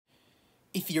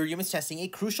Ethereum is testing a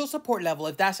crucial support level.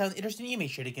 If that sounds interesting to you,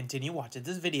 make sure to continue watching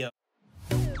this video.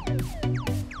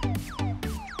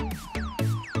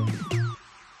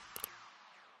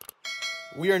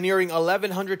 We are nearing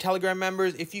 1,100 Telegram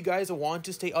members. If you guys want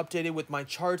to stay updated with my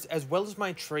charts as well as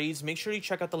my trades, make sure you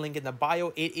check out the link in the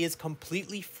bio. It is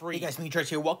completely free. Hey guys, Pingu Charts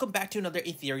here. Welcome back to another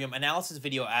Ethereum analysis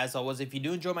video. As always, if you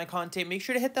do enjoy my content, make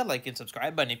sure to hit that like and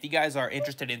subscribe button. If you guys are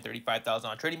interested in 35,000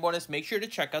 on trading bonus, make sure to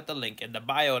check out the link in the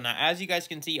bio. Now, as you guys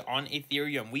can see on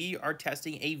Ethereum, we are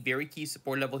testing a very key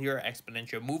support level here,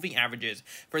 exponential moving averages.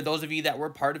 For those of you that were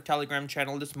part of Telegram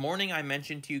channel this morning, I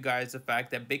mentioned to you guys the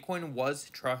fact that Bitcoin was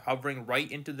hovering right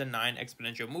into the 9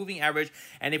 exponential moving average,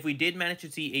 and if we did manage to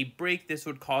see a break, this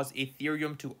would cause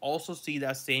Ethereum to also see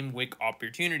that same wick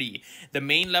opportunity. The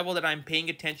main level that I'm paying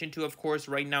attention to, of course,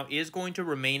 right now is going to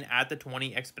remain at the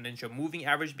 20 exponential moving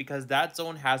average, because that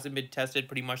zone hasn't been tested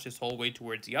pretty much this whole way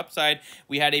towards the upside.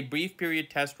 We had a brief period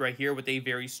test right here with a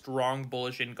very strong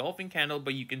bullish engulfing candle,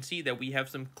 but you can see that we have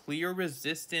some clear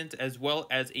resistance as well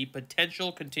as a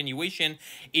potential continuation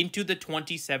into the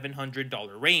 $2,700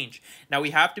 range. Now,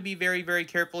 we have to be very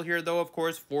careful here, though, of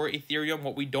course, for Ethereum.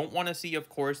 What we don't want to see, of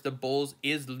course, the bulls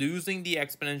is losing the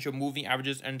exponential moving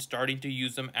averages and starting to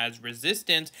use them as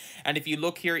resistance. And if you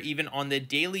look here, even on the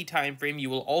daily time frame,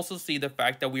 you will also see the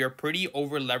fact that we are pretty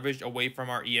over leveraged away from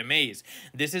our EMAs.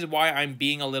 This is why I'm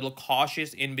being a little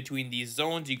cautious in between these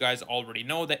zones. You guys already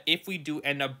know that if we do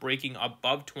end up breaking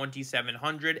above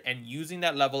 2,700 and using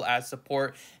that level as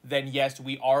support, then yes,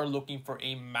 we are looking for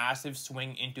a massive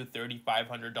swing into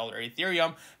 $3,500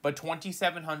 Ethereum, but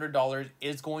 $2,700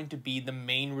 is going to be the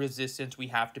main resistance we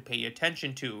have to pay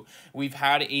attention to. We've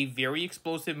had a very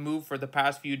explosive move for the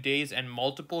past few days and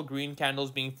multiple green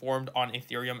candles being formed on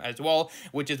Ethereum as well,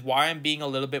 which is why I'm being a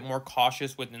little bit more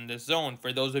cautious within this zone.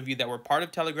 For those of you that were part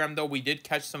of Telegram, though, we did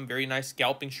catch some very nice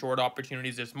scalping short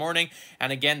opportunities this morning,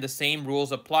 and again, the same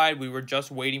rules applied. We were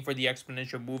just waiting for the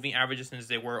exponential moving averages since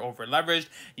they were over leveraged.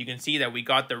 You can see that we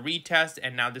got the retest,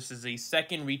 and now this is a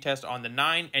second retest on the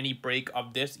 9. Any break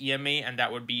of this EMA, and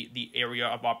that would be the area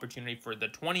of opportunity for the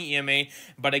 20 EMA.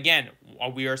 But again,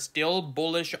 we are still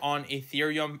bullish on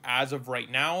Ethereum as of right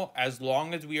now, as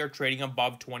long as we are trading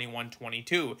above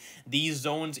 21.22. These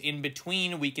zones in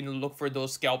between, we can look for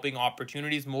those scalping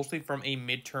opportunities, mostly from a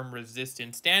midterm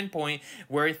resistance standpoint,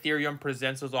 where Ethereum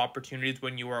presents those opportunities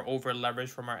when you are over leveraged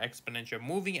from our exponential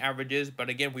moving averages. But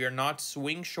again, we are not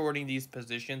swing shorting these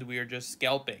positions, we are just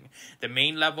scalping. The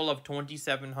main level of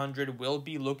 2,700 will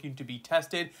be looking to be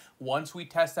tested. Once we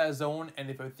test that zone, and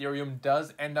if Ethereum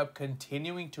does end up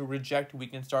continuing to reject, we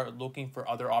can start looking for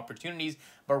other opportunities.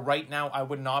 But right now, I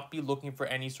would not be looking for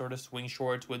any sort of swing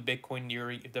shorts with Bitcoin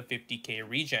nearing the 50K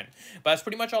region. But that's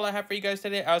pretty much all I have for you guys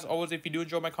today. As always, if you do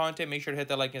enjoy my content, make sure to hit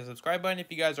that like and subscribe button. If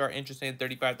you guys are interested in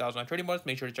 35,000 on trading bonus,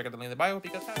 make sure to check out the link in the bio.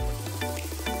 Because